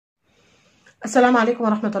السلام عليكم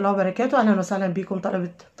ورحمة الله وبركاته. أهلا وسهلا بكم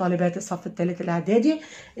طالبات الصف الثالث الإعدادي.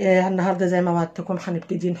 النهاردة زي ما وعدتكم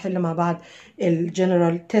هنبتدي نحل مع بعض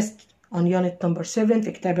الجنرال تيست on unit number 7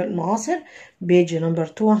 في كتاب المعاصر page number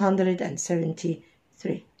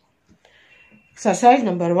 273. Exercise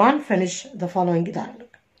number 1. Finish the following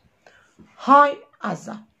dialogue. Hi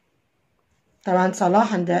Azza. طبعا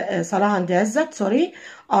صلاح and Izzat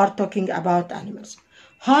are talking about animals.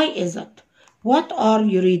 Hi Izzat, what are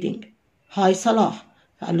you reading? Hi صلاح.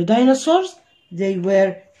 فقال له dinosaurs, they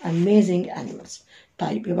were amazing animals.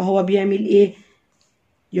 طيب يبقى هو بيعمل ايه؟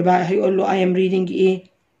 يبقى هيقول له I am reading ايه؟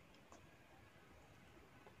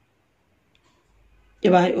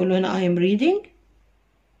 يبقى هيقول له هنا I am reading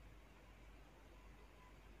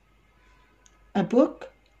a book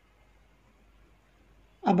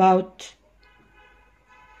about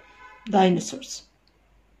dinosaurs.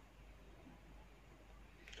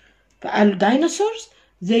 فقال له dinosaurs,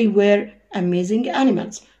 they were amazing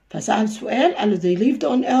animals. فسأل سؤال قال له they lived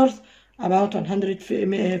on earth about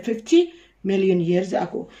 150 million years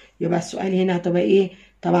ago. يبقى السؤال هنا هتبقى ايه؟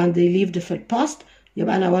 طبعا they lived في الباست.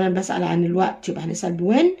 يبقى انا اولا بسأل عن الوقت، يبقى هنسأل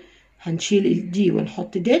بوين، هنشيل الدي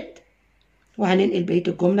ونحط did وهننقل بقية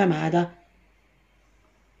الجملة ما عدا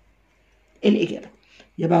الإجابة.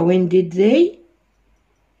 يبقى when did they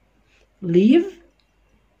live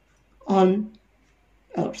on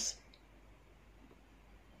earth؟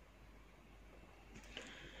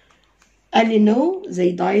 قال لي no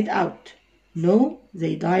they died out. no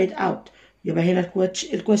they died out. يبقى هنا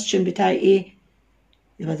الكويستشن بتاعي ايه؟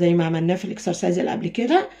 يبقى زي ما عملناه في الاكسرسايز اللي قبل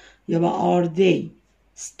كده، يبقى are they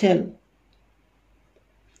still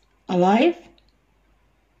alive؟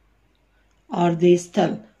 are they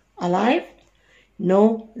still alive؟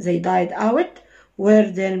 no they died out.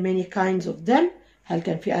 were there many kinds of them؟ هل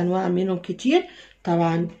كان في انواع منهم كتير؟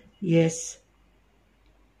 طبعا yes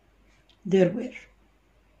there were.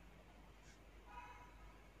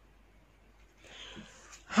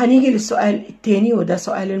 هنيجي للسؤال التاني وده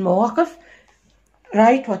سؤال المواقف.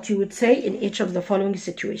 Write what you would say in each of the following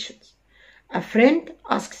situations. A friend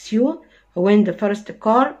asks you when the first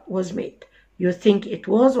car was made. You think it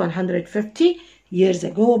was 150 years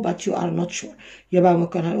ago but you are not sure. يبقى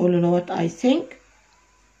ممكن هنقول له what I think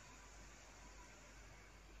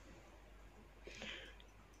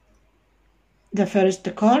the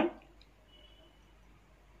first car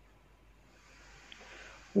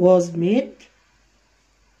was made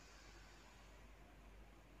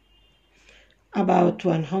about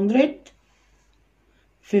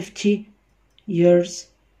 150 years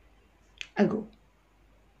ago.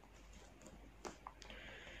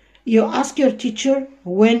 You ask your teacher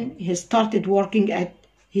when he started working at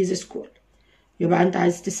his school. يبقى أنت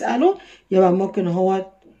عايز تسأله، يبقى ممكن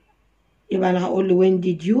هو يبقى أنا هقول له when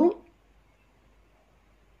did you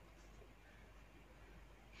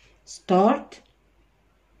start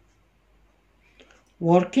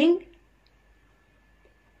working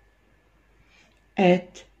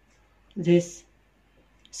at this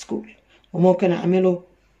school. وممكن أعمله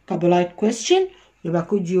كبلايت question. يبقى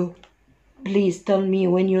could you please tell me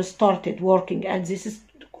when you started working at this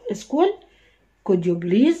school? Could you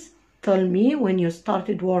please tell me when you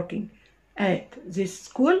started working at this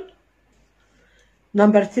school?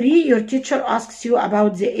 Number 3, your teacher asks you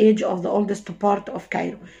about the age of the oldest part of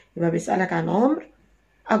Cairo. يبقى بيسألك عن عمر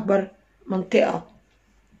أكبر منطقة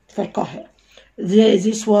في القاهرة.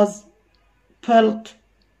 This was built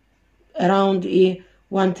around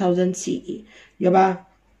 1000 CE. يبقى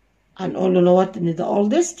هنقول له what is the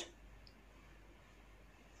oldest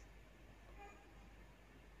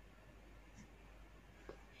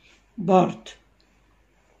part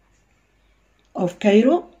of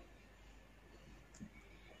Cairo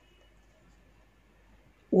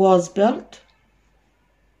was built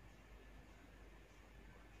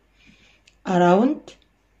around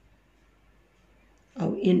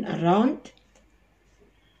أو in around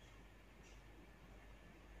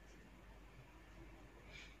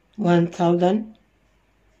 1000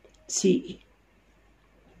 CE.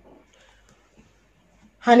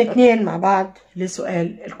 هنتنقل مع بعض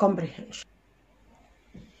لسؤال الكومبريهنشن.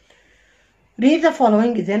 Read the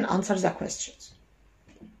following then answer the questions.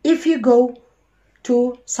 If you go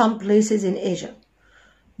to some places in Asia,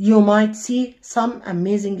 you might see some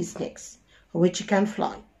amazing snakes which can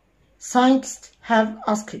fly. Scientists have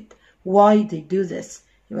asked why they do this.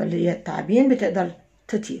 يبقى اللي هي التعابين بتقدر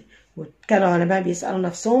تطير، وكانوا علماء بيسألوا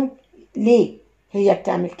نفسهم ليه هي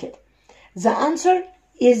بتعمل كده. The answer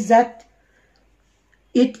is that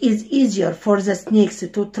it is easier for the snakes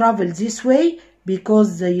to travel this way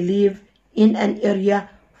because they live in an area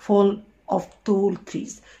full of tall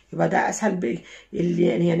trees. يبقى ده اسهل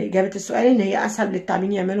يعني اجابه السؤال ان هي اسهل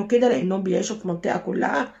للتعبين يعملوا كده لانهم بيعيشوا في منطقه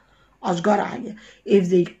كلها اشجار عاليه. If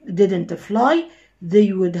they didn't fly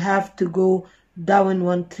they would have to go down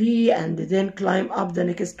one tree and then climb up the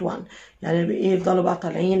next one. يعني ايه يفضلوا بقى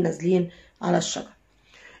طالعين نازلين على الشجر.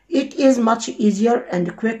 It is much easier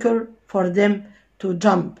and quicker for them to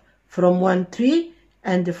jump from one tree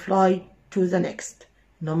and fly to the next.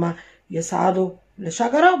 ان هما يصعدوا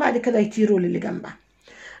لشجرة وبعد كده يطيروا للي جنبها.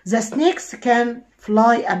 The snakes can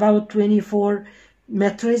fly about 24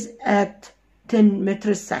 meters at 10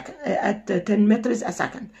 meters a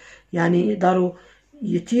second. يعني يقدروا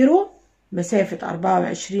يطيروا مسافة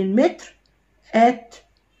 24 متر at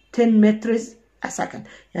 10 meters a second.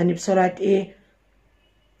 يعني بسرعة ايه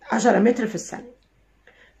 10 متر في الثانية.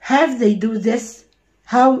 How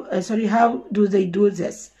do they do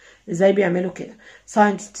this? ازاي بيعملوا كده؟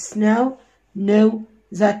 Scientists now know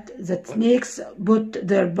that the snakes put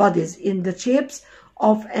their bodies in the shapes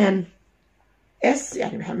of an S.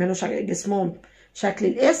 يعني بيعملوا جسمهم شكل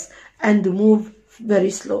الاس and move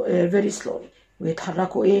very slowly.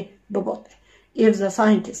 ويتحركوا ايه ببطء. If the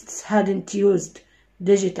scientists hadn't used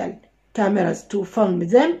digital cameras to film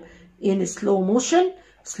them in slow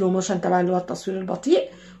motion طبعا اللي هو التصوير البطيء,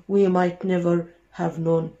 we might never have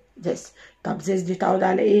known this. طب this دي تعود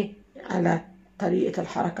على ايه؟ على طريقة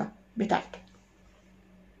الحركة بتاعته.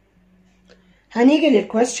 هنيجي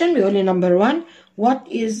للكويستشن بيقول لي number 1 what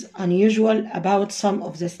is unusual about some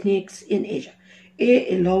of the snakes in Asia.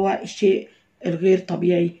 ايه اللي هو الشيء الغير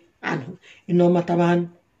طبيعي عنهم؟ ان هم طبعا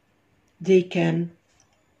they can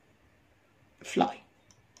fly.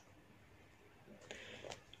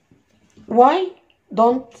 Why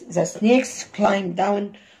don't the snakes climb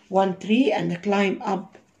down one tree and climb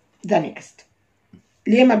up the next?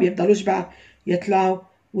 ليه ما بيفضلوش بقى يطلعوا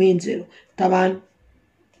وينزلوا؟ طبعا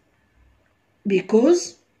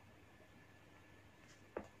because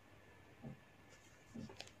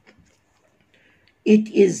it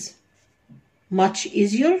is much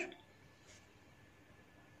easier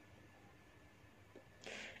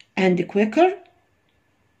and quicker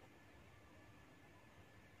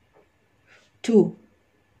to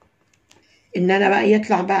ان انا بقى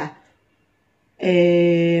يطلع بقى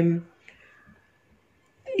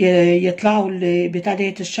يطلعوا بتاع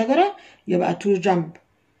ديت الشجرة, يبقى to jump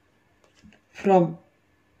from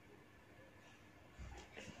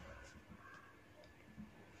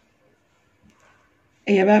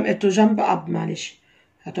هي بقى to jump up, معلش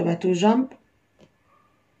هتبقى to jump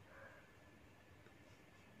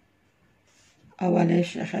او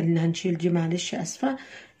معلش خلينا هنشيل دي معلش اسفة,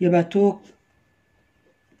 يبقى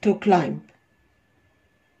to climb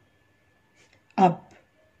up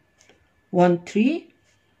one tree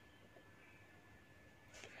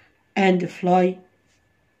and fly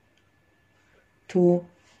to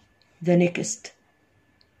the next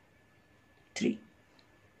tree.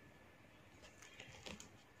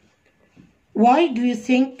 Why do you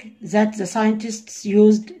think that the scientists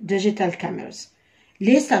used digital cameras?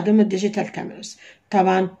 ليه استخدموا digital cameras؟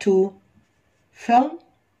 طبعا to film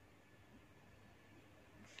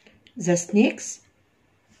the snakes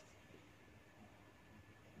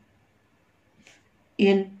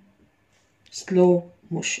in slow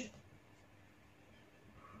motion.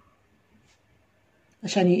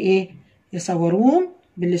 عشان ايه يصوروهم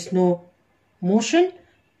بالسلو موشن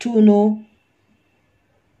to know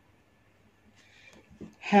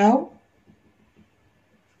how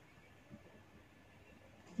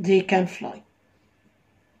they can fly.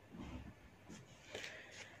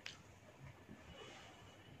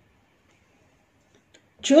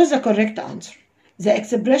 Choose the correct answer. The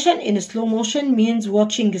expression in slow motion means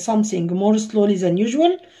watching something more slowly than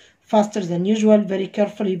usual, faster than usual, very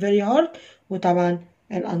carefully, very hard. وطبعا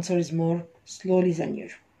the answer is more slowly than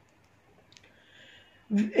usual.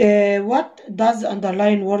 What does the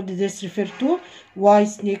underlined word this refer to? Why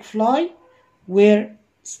snakes fly? Where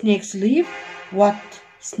snakes live? What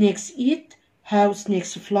snakes eat? How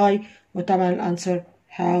snakes fly? وطبعا the answer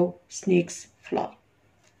how snakes fly.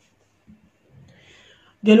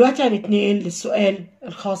 دلوقتي هنتنقل للسؤال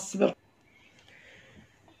الخاص بال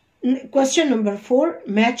Question number 4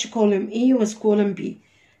 match column E with column B.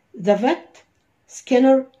 The vet,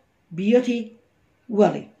 Skinner, Beauty,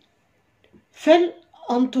 Willie fell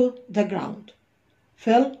onto the ground.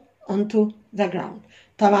 Fell onto the ground.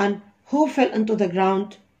 طبعا who fell onto the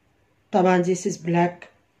ground? طبعا this is Black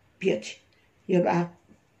Beauty. يبقى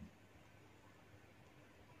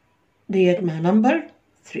ديت مع number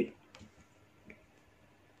 3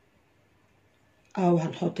 أو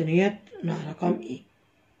هنحط نيت مع رقم E.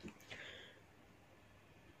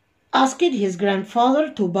 Asked his grandfather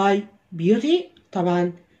to buy beauty.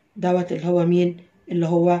 طبعا دوت اللي هو مين؟ اللي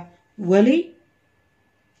هو Willie،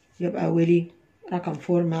 يبقى Willie رقم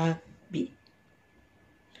 4 مع B.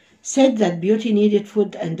 said that beauty needed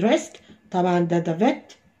food and rest. طبعا ده the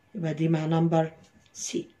vet، يبقى دي مع number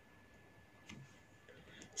C.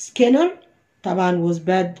 Skinner طبعا was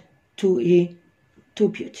bad to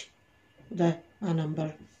beauty، ده مع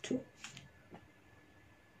number 2.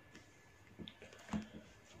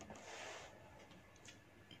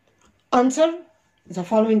 Answer the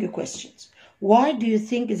following questions. Why do you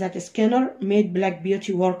think that Skinner made Black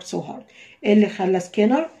Beauty work so hard? إيه اللي خلى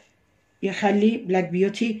سكينر يخلي Black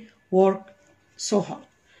Beauty work so hard؟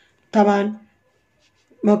 طبعا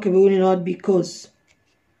ممكن بيقول not because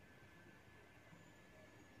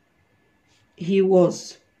he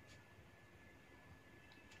was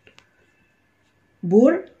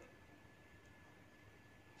poor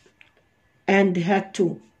and had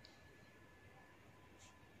to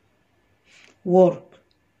work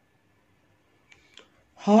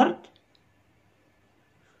hard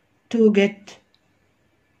to get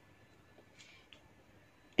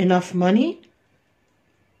enough money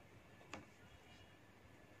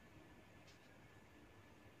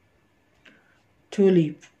to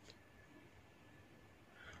live.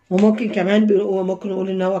 وممكن كمان ممكن نقول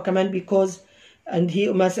ان هو كمان because and he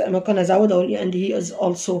ممكن ازود اقول and he is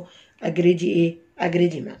also a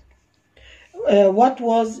greedy man. What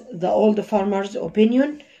was the old farmer's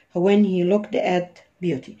opinion when he looked at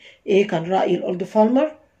beauty؟ ايه كان رأي الاولد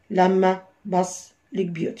فارمر لما بص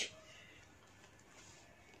للبيوتي؟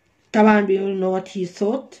 طبعا بيقول what he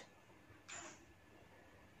thought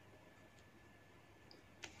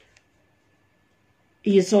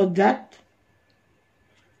that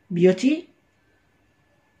beauty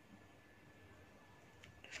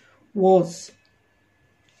was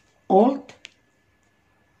old،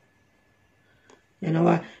 يعني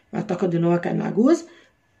هو اعتقد ان هو كان عجوز،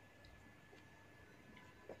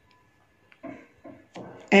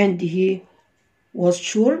 and he was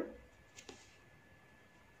sure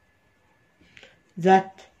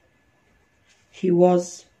that he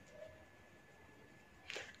was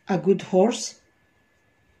a good horse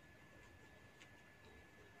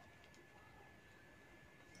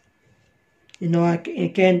ان هو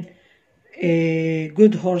كان a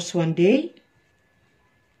good horse one day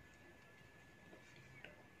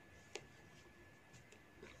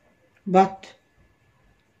but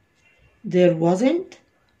there wasn't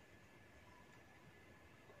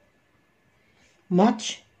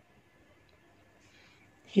much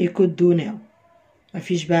he could do now.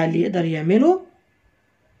 مفيش بقى اللي يقدر يعمله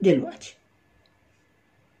دلوقتي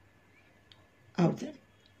out there.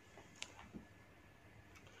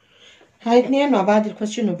 هنتنقل مع بعض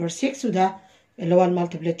الكويستشن نمبر 6 وده اللي هو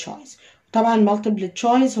المالتيبل تشويس. طبعا المالتيبل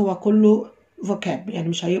تشويس هو كله فوكاب، يعني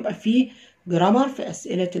مش هيبقى فيه جرامر في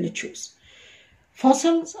أسئلة التشوز.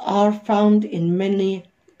 Fossils are found in many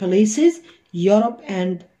places Europe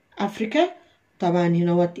and Africa. طبعا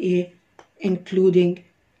هنا what ايه including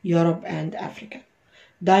Europe and Africa.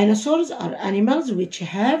 Dinosaurs are animals which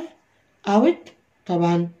have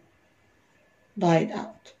طبعا died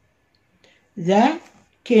out. They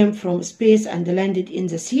came from space and landed in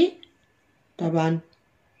the sea. طبعا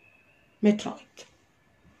meteorite.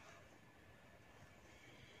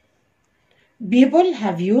 People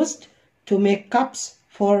have used to make cups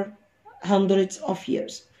for hundreds of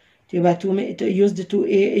years. يبقى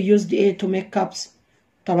to make cups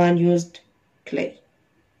طبعا used clay.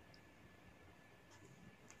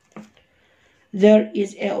 There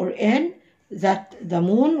is a or an that the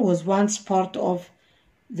moon was once part of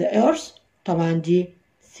the earth. طبعا دي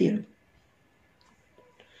theory.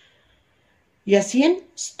 Yasin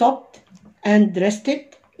stopped and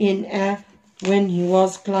rested when he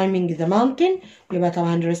was climbing the mountain. يبقى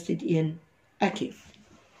طبعا rested in a cave.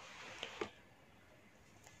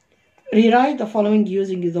 Rewrite the following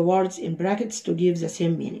using the words in brackets to give the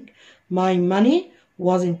same meaning. My money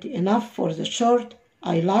wasn't enough for the shirt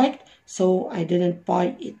I liked, so I didn't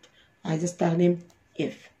buy it. عايز استخدم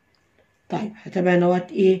if. طيب هتبقى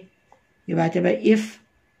نوات ايه؟ يبقى هتبقى if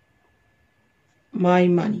my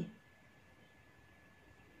money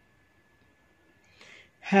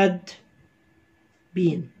had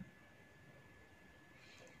been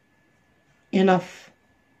enough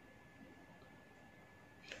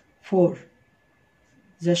for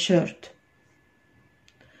the shirt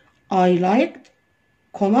I liked,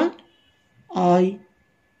 I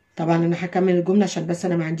طبعا انا هكمل الجملة عشان بس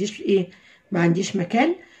انا ما عنديش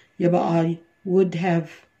مكان. يبقى I would have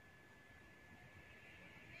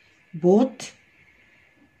bought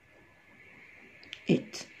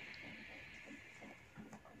it.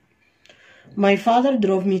 my father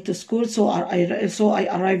drove me to school so I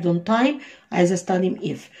arrived on time. عايزة استخدم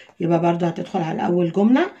if. يبقى برضه هتدخل على أول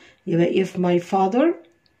جملة. يبقى if my father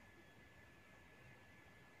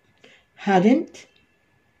hadn't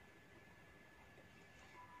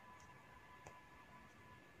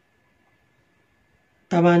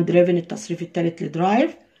طبعا driven التصريف الثالث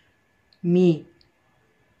لدرايف me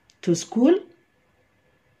to school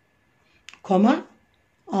كوما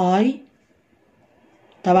I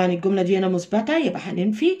طبعا الجملة دي هنا مثبتة يبقى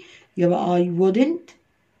هننفي. يبقى I wouldn't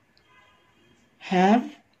have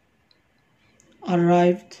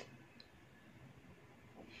arrived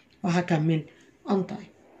وهكمل on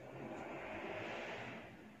time.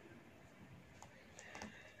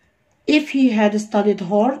 If he had studied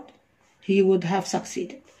hard he would have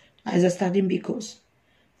succeeded. عايزة استخدم because.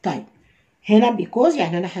 طيب هنا because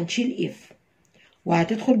يعني أنا هنشيل if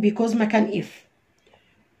وهتدخل because مكان if.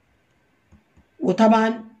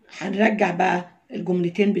 وطبعا هنرجع بقى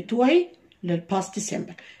الجملتين بتوعي للباست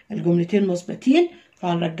سيمبل. الجملتين مثبتين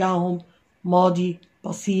فهنرجعهم ماضي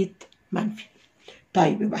بسيط منفي.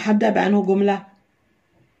 طيب يبقى هبدأ بأنه جملة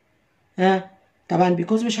طبعا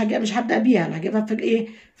بيكوز مش هبدأ بيها، انا هجيبها في الايه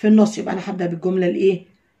في النص. يبقى انا هبدأ بالجملة الايه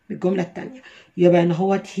بالجملة الثانية. يبقى ان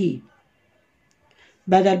هو he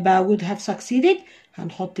بدل بقى would have succeeded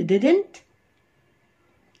هنحط didn't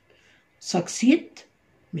succeed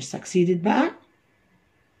مش succeeded بقى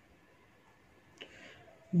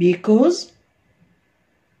because.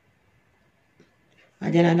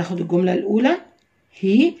 بعدين هناخد الجملة الأولى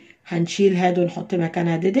he هنشيل had ونحط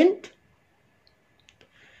مكانها didn't.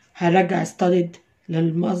 هنرجع studied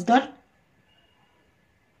للمصدر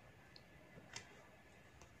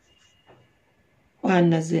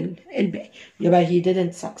وهننزل الباقي. يبقى he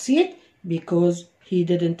didn't succeed because he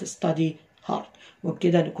didn't study hard.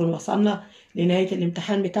 وبكده نكون وصلنا لنهاية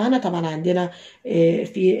الامتحان بتاعنا. طبعا عندنا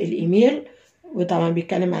في الإيميل وطبعا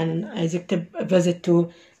بيتكلم عن عايز يكتب visit to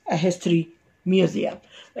a history museum.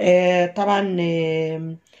 طبعا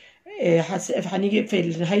هنيجي في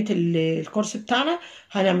نهاية الكورس بتاعنا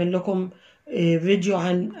هنعمل لكم فيديو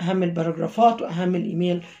عن أهم الباراجرافات وأهم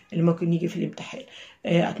الإيميل اللي ممكن يجي في الامتحان.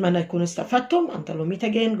 أتمنى يكونوا استفدتم. Until we meet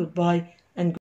again, goodbye.